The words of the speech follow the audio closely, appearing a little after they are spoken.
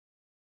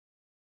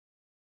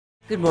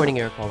Good morning,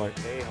 Eric Waller.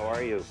 Hey, how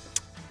are you?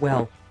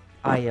 Well,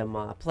 I am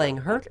playing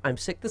hurt. I'm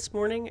sick this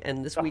morning,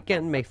 and this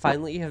weekend may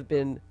finally have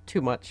been too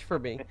much for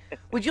me.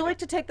 Would you like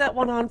to take that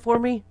one on for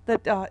me?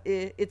 That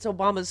it's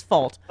Obama's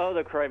fault. Oh,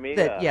 the Crimea.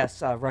 That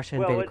yes, Russia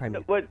Well, invaded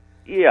Crimea.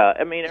 yeah,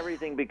 I mean,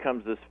 everything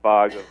becomes this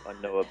fog of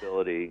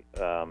unknowability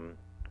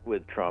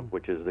with Trump,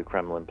 which is the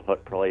Kremlin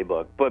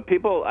playbook. But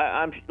people,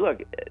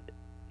 look,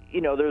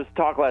 there was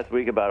talk last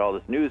week about all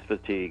this news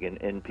fatigue,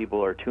 and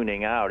people are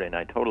tuning out, and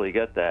I totally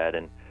get that.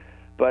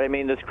 But I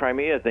mean, this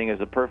Crimea thing is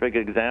a perfect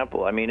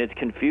example. I mean, it's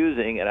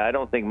confusing, and I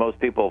don't think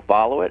most people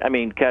follow it. I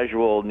mean,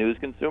 casual news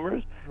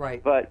consumers.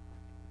 Right. But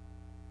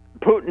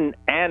Putin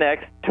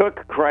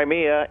took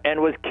Crimea and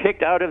was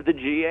kicked out of the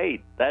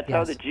G8. That's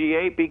how the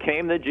G8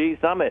 became the G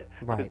summit.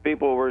 Right. Because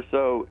people were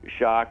so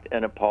shocked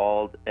and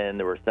appalled, and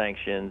there were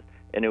sanctions,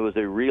 and it was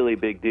a really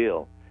big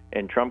deal.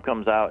 And Trump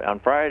comes out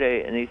on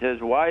Friday, and he says,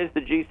 "Why is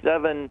the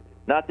G7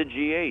 not the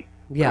G8?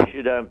 Yeah.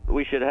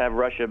 We should have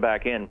Russia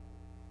back in."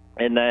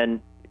 And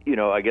then,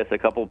 I guess a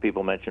couple of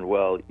people mentioned,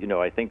 well,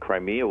 I think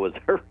Crimea was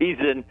the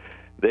reason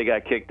they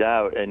got kicked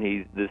out, and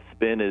the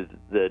spin is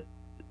that,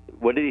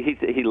 what did he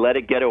say? He let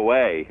it get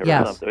away or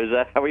something. Is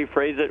that how he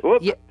phrased it?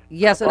 Whoops.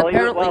 Yes, and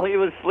apparently... While he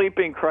was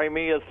sleeping,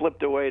 Crimea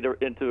slipped away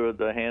into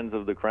the hands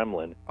of the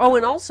Kremlin. Oh,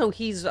 and also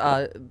he's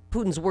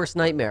Putin's worst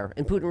nightmare,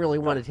 and Putin really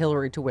wanted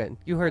Hillary to win.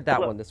 You heard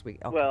that one this week.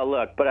 Okay. Well,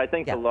 look, but I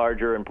think the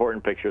larger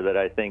important picture that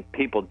I think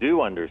people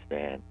do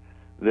understand,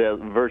 that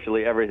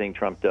virtually everything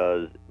Trump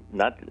does,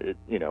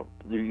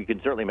 you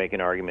can certainly make an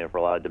argument for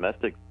a lot of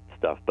domestic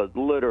stuff, but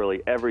literally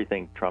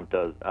everything Trump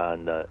does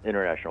on the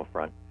international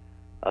front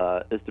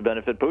is to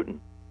benefit Putin,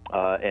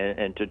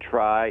 and to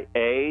try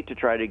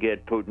to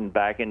get Putin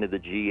back into the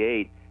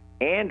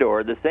G8,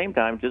 or at the same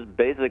time just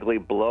basically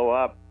blow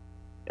up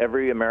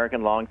every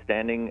American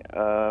long-standing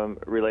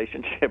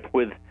relationship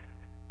with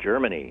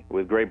Germany,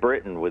 with Great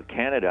Britain, with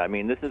Canada. I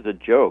mean, this is a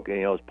joke.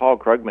 As Paul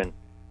Krugman,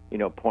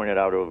 pointed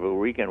out over the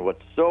weekend,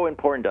 what's so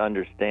important to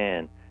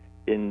understand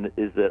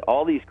is that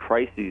all these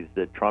crises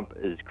that Trump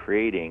is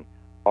creating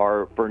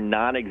are for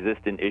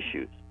non-existent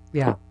issues.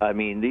 Yeah. I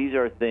mean, these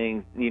are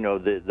things,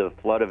 the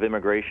flood of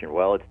immigration.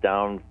 Well, it's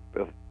down.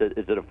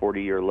 Is it a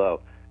 40-year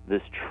low?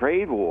 This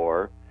trade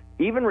war,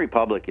 even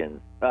Republicans,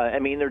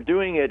 they're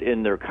doing it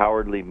in their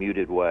cowardly,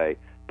 muted way,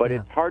 but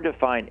it's hard to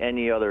find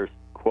any other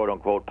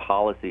quote-unquote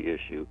policy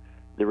issue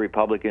the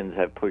Republicans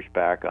have pushed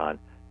back on,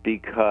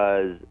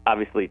 because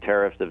obviously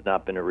tariffs have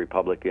not been a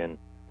Republican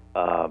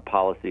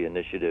policy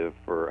initiative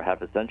for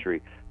half a century,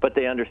 but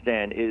they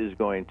understand it is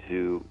going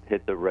to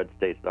hit the red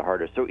states the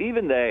hardest. So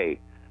even they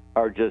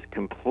are just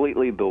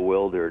completely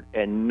bewildered,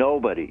 and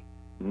nobody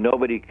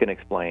can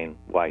explain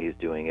why he's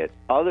doing it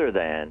other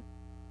than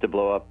to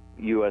blow up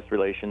U.S.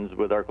 relations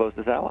with our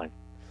closest ally.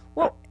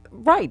 Well,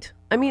 right.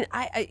 I mean,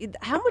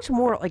 how much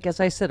more, like as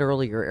I said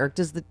earlier, Eric,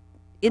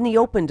 in the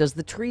open, does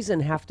the treason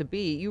have to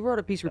be? You wrote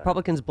a piece,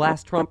 Republicans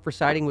blast Trump for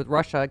siding with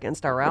Russia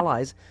against our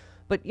allies.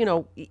 But,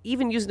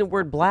 even using the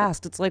word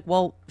blast, it's like,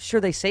 well, sure,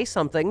 they say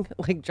something,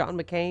 like John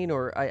McCain,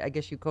 or I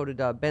guess you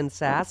quoted Ben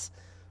Sass,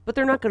 but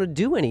they're not going to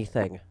do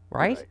anything,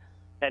 right?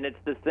 And it's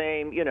the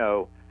same,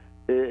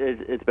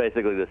 it's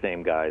basically the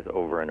same guys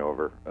over and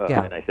over.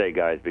 And I say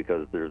guys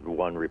because there's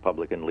one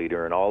Republican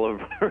leader in all of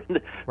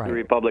the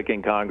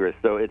Republican Congress.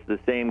 So it's the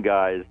same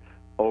guys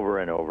over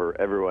and over.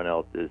 Everyone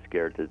else is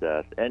scared to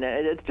death. And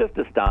it's just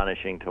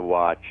astonishing to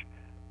watch,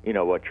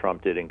 what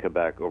Trump did in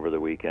Quebec over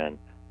the weekend.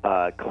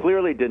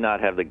 Clearly did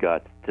not have the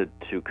guts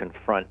to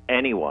confront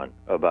anyone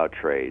about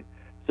trade.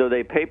 So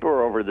they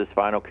paper over this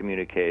final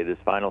communique, this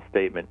final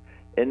statement,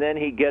 and then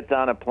he gets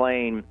on a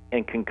plane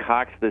and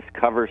concocts this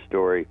cover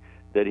story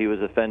that he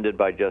was offended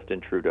by Justin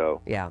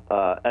Trudeau. Yeah.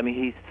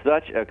 He's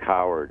such a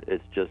coward.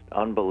 It's just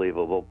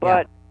unbelievable.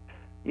 But,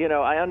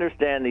 I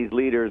understand these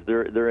leaders,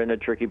 they're in a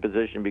tricky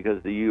position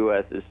because the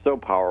U.S. is so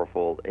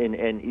powerful.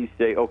 And you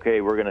say,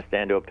 okay, we're going to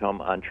stand up to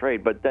them on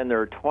trade. But then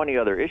there are 20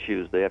 other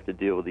issues they have to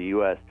deal with the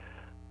U.S.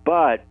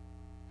 But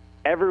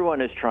everyone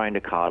is trying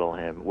to coddle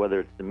him, whether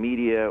it's the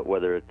media,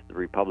 whether it's the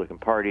Republican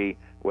Party,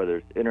 whether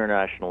it's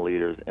international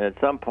leaders. And at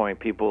some point,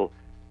 people,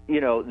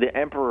 the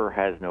emperor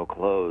has no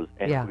clothes.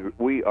 And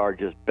we are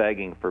just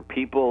begging for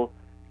people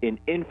in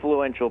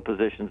influential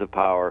positions of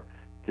power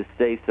to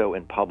say so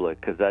in public,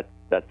 because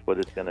that's what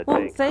it's going to take.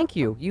 Well, thank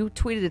you. You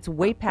tweeted it's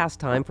way past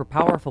time for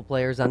powerful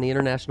players on the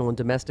international and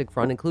domestic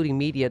front, including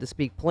media, to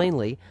speak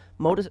plainly.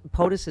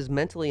 POTUS is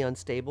mentally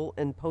unstable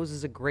and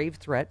poses a grave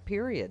threat,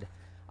 period.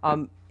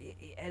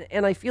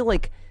 And I feel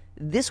like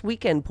this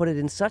weekend put it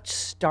in such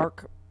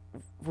stark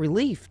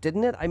relief,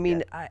 didn't it? I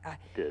mean, it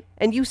did.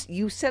 And you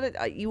said it,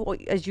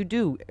 as you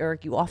do,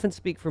 Eric, you often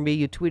speak for me.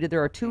 You tweeted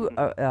there are two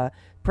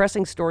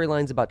pressing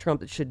storylines about Trump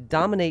that should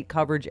dominate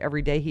coverage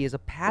every day. He is a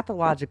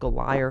pathological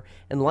liar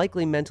and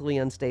likely mentally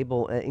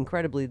unstable.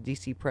 Incredibly, the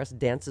D.C. press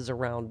dances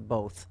around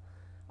both.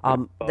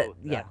 Both.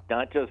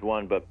 Not just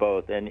one, but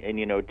both. And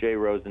Jay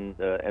Rosen,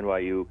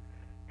 NYU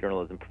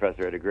journalism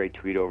professor, had a great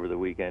tweet over the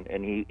weekend,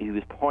 and he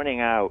was pointing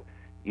out,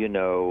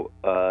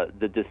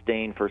 the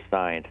disdain for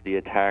science, the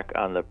attack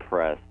on the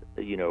press,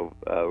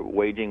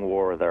 waging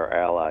war with our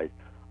allies.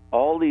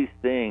 all these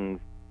things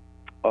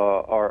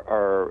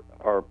are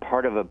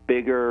part of a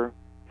bigger,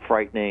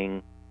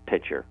 frightening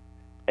picture,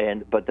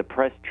 but the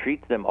press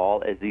treats them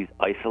all as these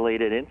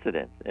isolated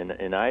incidents. And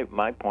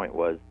my point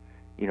was,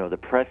 the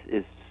press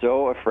is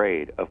so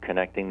afraid of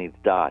connecting these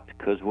dots,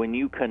 because when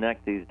you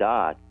connect these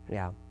dots,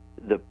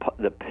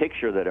 the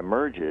picture that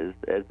emerges,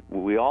 as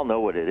we all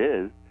know what it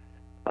is.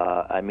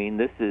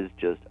 This is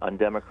just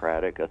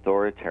undemocratic,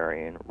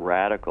 authoritarian,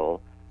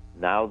 radical.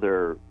 Now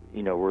we're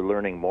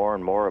learning more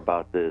and more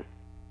about this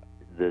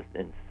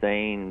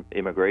insane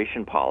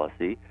immigration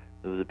policy.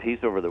 There was a piece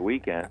over the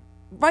weekend.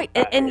 Right,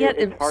 and yet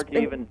it's hard to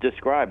even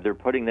describe. They're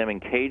putting them in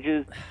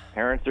cages.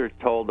 Parents are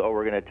told,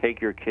 we're going to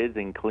take your kids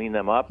and clean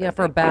them up.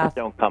 For a bath.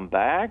 Don't come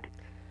back.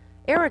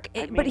 Eric,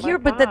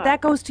 but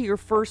that goes to your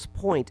first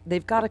point.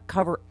 They've got to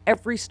cover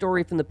every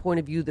story from the point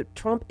of view that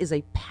Trump is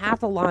a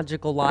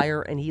pathological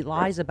liar and he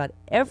lies about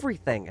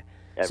everything.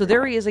 So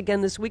there he is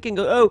again this week and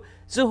go,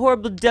 it's a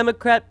horrible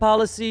Democrat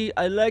policy.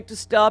 I like to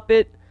stop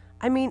it.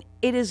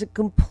 It is a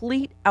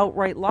complete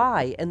outright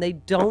lie, and they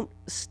don't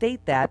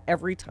state that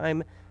every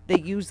time they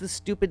use the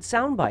stupid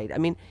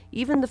soundbite.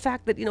 Even the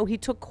fact that, he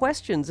took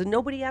questions and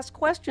nobody asked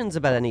questions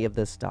about any of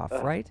this stuff,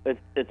 right?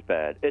 It's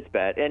bad. It's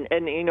bad. And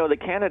the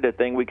Canada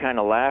thing, we kind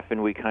of laugh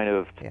and we kind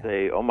of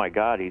say, oh, my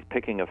God, he's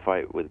picking a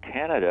fight with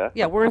Canada.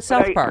 Yeah, we're in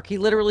South Park. He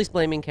literally is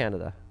blaming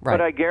Canada. Right.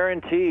 But I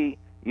guarantee,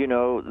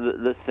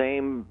 the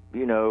same,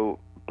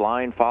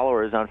 blind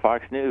followers on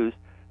Fox News,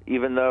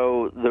 even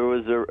though there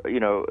was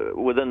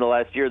within the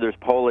last year there's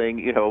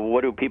polling,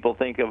 what do people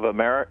think of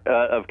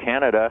of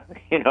Canada?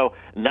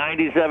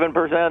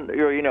 97%,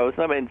 or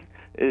something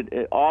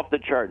off the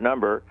chart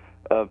number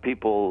of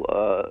people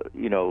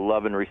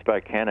love and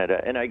respect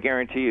Canada. And I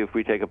guarantee you, if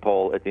we take a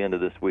poll at the end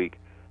of this week,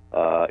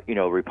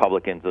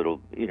 Republicans,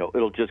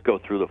 it'll just go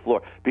through the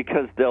floor,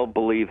 because they'll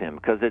believe him,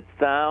 because it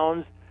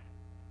sounds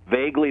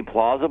vaguely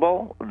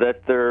plausible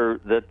that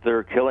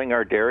they're killing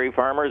our dairy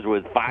farmers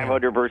with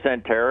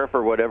 500% tariff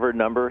or whatever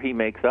number he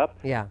makes up.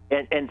 Yeah.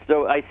 And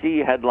so I see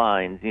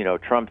headlines,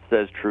 Trump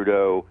says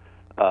Trudeau,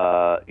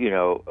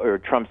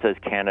 or Trump says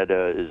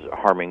Canada is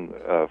harming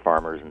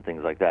farmers and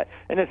things like that.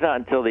 And it's not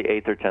until the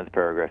 8th or 10th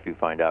paragraph you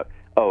find out,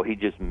 he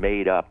just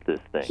made up this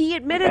thing. He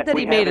admitted that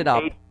he made it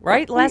up,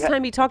 right? Last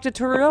time he talked to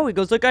Trudeau, he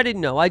goes, look, I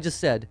didn't know. I just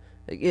said.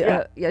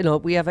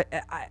 We have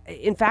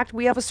in fact,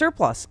 we have a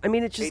surplus.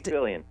 It's just $8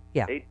 billion.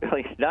 Yeah, $8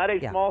 billion, not a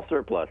small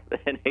surplus,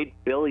 an $8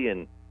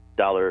 billion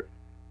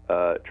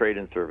trade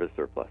and service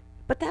surplus.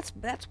 But that's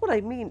what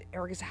I mean,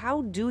 Eric. Is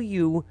how do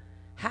you?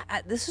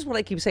 This is what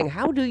I keep saying.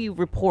 How do you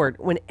report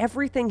when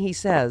everything he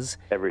says?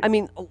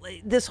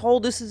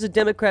 This is a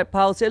Democrat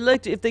policy. I'd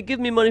like to, if they give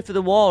me money for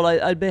the wall,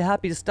 I'd be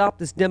happy to stop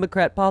this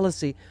Democrat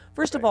policy.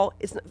 First of all,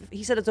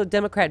 he said it's a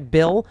Democrat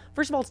bill.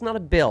 First of all, it's not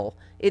a bill.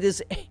 It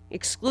is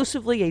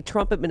exclusively a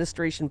Trump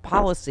administration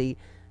policy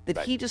that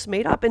he just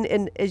made up.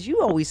 And as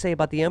you always say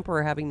about the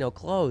emperor having no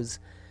clothes,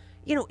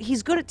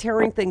 he's good at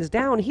tearing things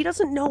down. He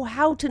doesn't know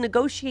how to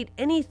negotiate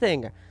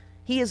anything.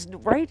 He has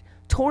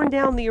torn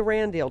down the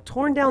Iran deal,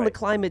 torn down the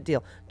climate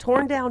deal,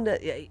 torn down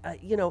the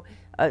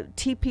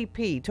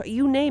TPP,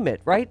 you name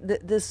it, right?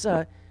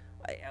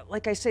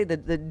 Like I say,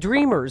 the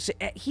dreamers.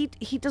 He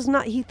does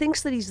not. He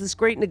thinks that he's this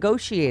great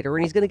negotiator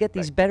and he's going to get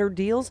these better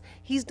deals.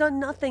 He's done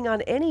nothing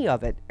on any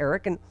of it,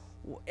 Eric. And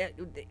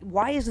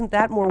why isn't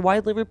that more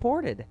widely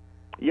reported?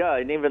 Yeah,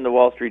 and even the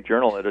Wall Street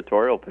Journal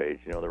editorial page,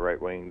 the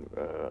right-wing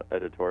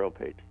editorial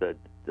page says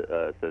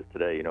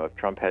today, if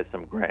Trump has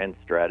some grand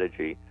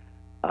strategy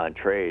on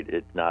trade,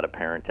 it's not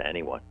apparent to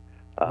anyone.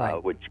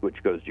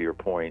 Which goes to your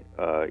point.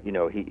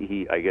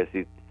 He I guess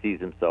he sees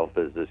himself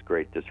as this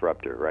great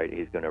disruptor, right?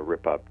 He's going to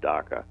rip up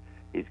DACA.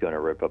 He's going to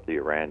rip up the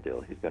Iran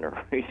deal. He's going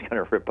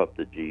to rip up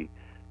the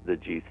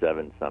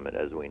G7 summit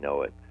as we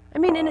know it.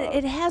 And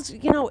it has,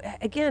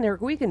 again,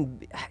 Eric, we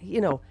can,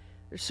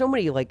 there's so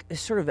many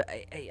sort of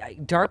a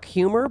dark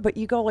humor, but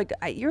you go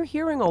you're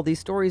hearing all these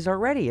stories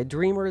already. A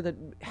dreamer that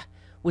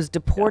was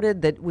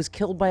deported, that was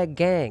killed by a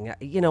gang.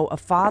 A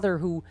father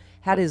who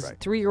had his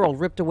 3-year-old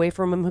ripped away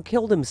from him, who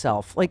killed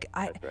himself.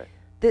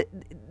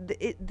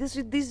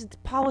 These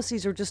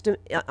policies are just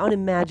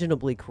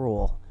unimaginably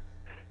cruel.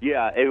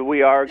 Yeah,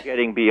 we are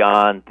getting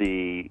beyond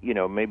the,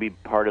 maybe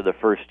part of the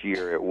first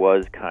year it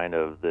was kind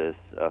of this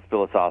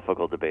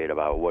philosophical debate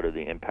about what are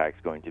the impacts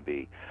going to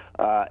be.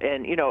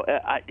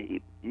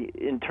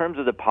 In terms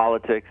of the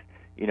politics,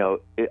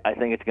 I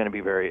think it's going to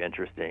be very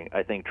interesting.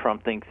 I think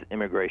Trump thinks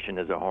immigration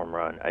is a home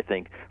run. I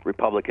think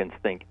Republicans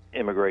think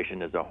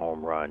immigration is a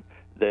home run.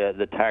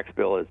 The tax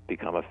bill has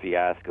become a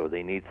fiasco.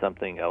 They need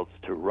something else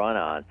to run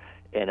on.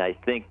 And I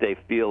think they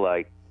feel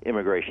like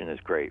immigration is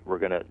great. We're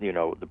going to,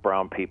 the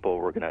brown people,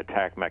 we're going to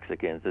attack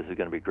Mexicans. This is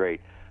going to be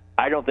great.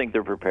 I don't think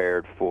they're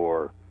prepared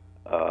for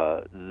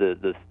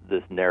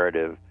this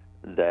narrative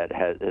that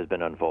has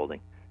been unfolding.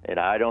 And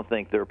I don't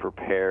think they're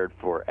prepared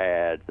for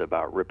ads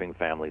about ripping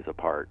families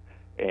apart.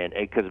 And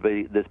because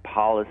this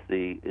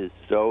policy is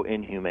so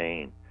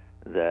inhumane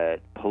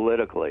that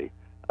politically,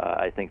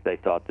 I think they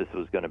thought this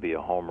was going to be a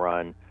home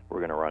run. We're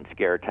going to run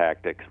scare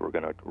tactics. We're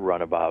going to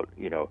run about,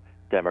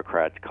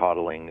 Democrats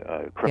coddling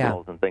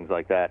criminals and things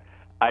like that.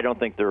 I don't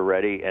think they're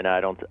ready, and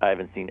I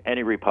haven't seen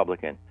any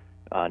Republican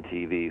on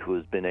TV who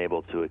has been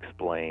able to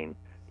explain,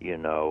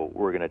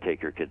 we're going to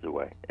take your kids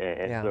away.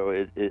 And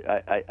so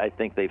I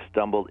think they've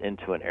stumbled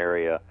into an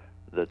area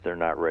that they're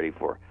not ready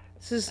for.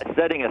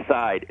 Setting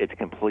aside, it's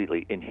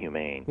completely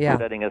inhumane. Yeah.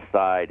 Setting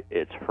aside,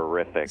 it's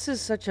horrific. This is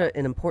such an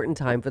important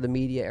time for the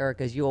media,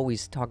 Eric, as you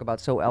always talk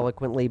about so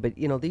eloquently. But,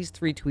 these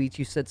 3 tweets,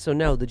 you said, so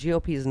no, the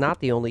GOP is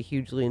not the only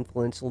hugely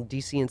influential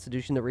D.C.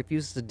 institution that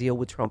refuses to deal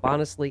with Trump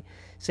honestly.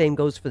 Same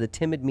goes for the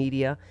timid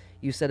media.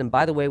 You said, and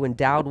by the way, when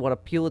Dowd won a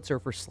Pulitzer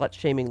for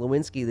slut-shaming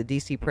Lewinsky, the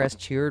D.C. press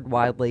cheered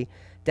wildly.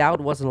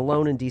 Dowd wasn't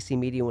alone in D.C.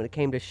 media when it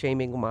came to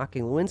shaming and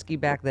mocking Lewinsky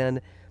back then.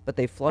 But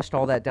they flushed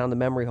all that down the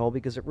memory hole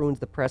because it ruins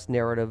the press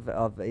narrative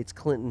of it's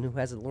Clinton who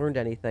hasn't learned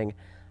anything.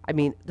 I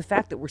mean, the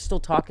fact that we're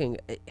still talking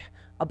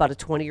about a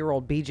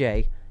 20-year-old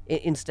BJ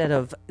instead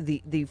of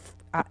the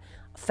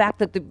fact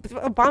that the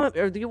Obama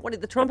or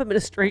the Trump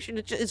administration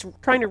is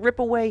trying to rip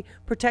away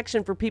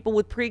protection for people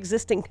with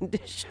pre-existing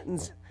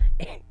conditions.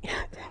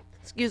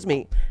 Excuse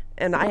me,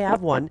 and I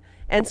have one.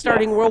 And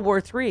starting World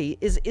War III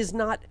is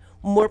not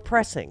more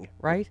pressing,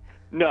 right?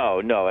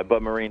 No,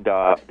 but Maureen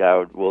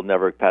Dowd will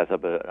never pass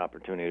up an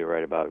opportunity to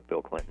write about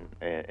Bill Clinton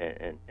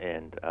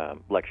and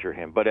lecture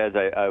him. But as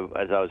I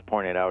was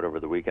pointing out over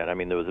the weekend, I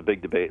mean, there was a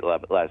big debate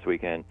last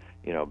weekend.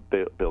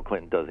 Bill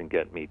Clinton doesn't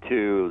get Me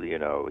Too.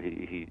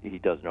 He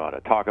doesn't know how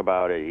to talk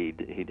about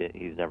it.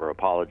 He's never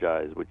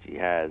apologized, which he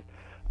has.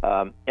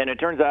 And it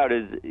turns out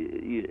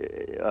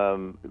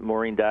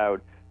Maureen Dowd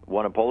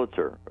won a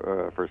Pulitzer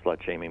for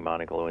slut-shaming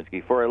Monica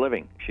Lewinsky for a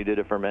living. She did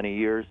it for many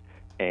years.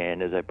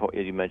 And as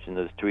you mentioned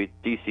this tweet,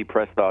 D.C.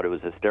 press thought it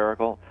was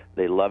hysterical.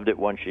 They loved it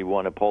when she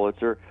won a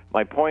Pulitzer.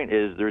 My point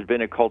is there's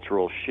been a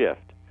cultural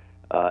shift,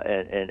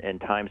 and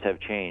times have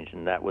changed,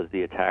 and that was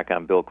the attack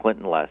on Bill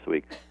Clinton last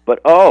week.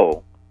 But,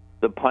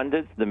 the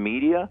pundits, the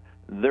media,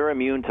 they're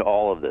immune to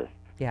all of this.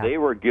 Yeah. They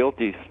were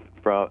guilty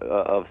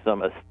of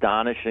some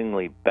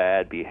astonishingly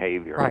bad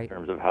behavior in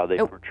terms of how they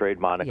portrayed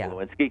Monica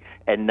Lewinsky,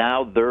 and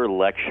now they're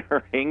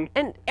lecturing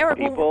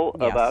people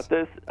about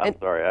this. I'm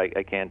sorry,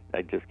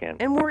 I just can't.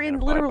 And we're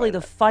in literally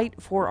the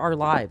fight for our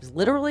lives,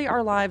 literally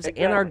our lives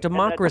and our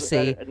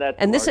democracy.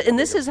 And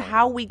this is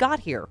how we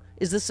got here.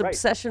 Is this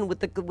obsession with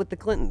the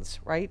Clintons,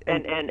 right?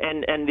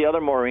 And the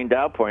other Maureen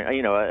Dowd point,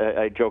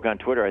 I joke on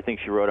Twitter. I think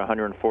she wrote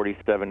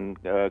 147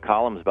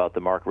 columns about the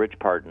Mark Rich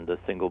pardon, the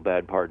single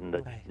bad pardon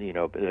that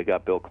that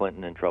got Bill Clinton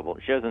in trouble.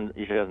 She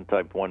hasn't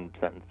typed one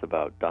sentence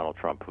about Donald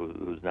Trump,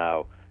 who's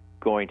now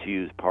going to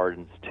use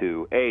pardons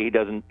to he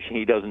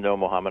doesn't know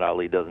Muhammad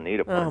Ali doesn't need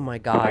a pardon. Oh my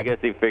God! I guess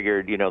he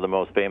figured the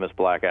most famous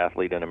black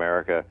athlete in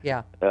America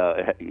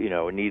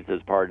needs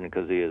his pardon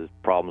because he has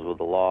problems with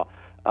the law.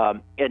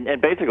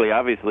 And basically,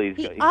 obviously,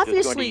 he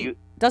obviously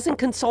doesn't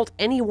consult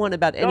anyone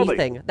about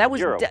anything. Nobody. That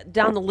was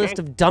down the list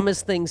of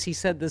dumbest things he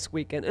said this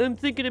weekend. I'm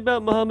thinking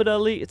about Muhammad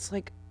Ali. It's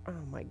like, oh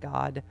my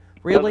God,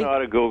 really? Doesn't know how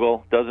to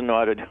Google. Doesn't know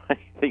how to do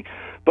anything.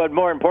 But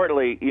more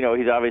importantly,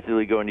 he's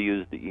obviously going to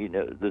use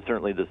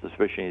certainly the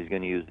suspicion he's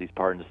going to use these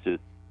pardons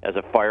as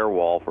a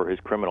firewall for his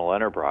criminal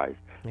enterprise.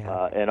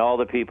 Yeah. And all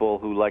the people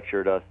who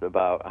lectured us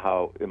about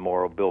how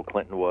immoral Bill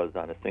Clinton was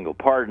on a single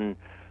pardon.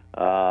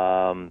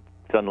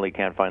 Suddenly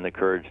can't find the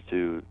courage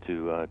to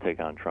take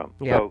on Trump.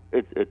 Yep. So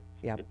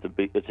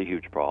it's a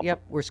huge problem.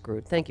 Yep, we're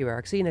screwed. Thank you,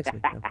 Eric. See you next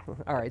week.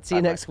 All right, see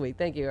you next week.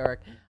 Thank you, Eric.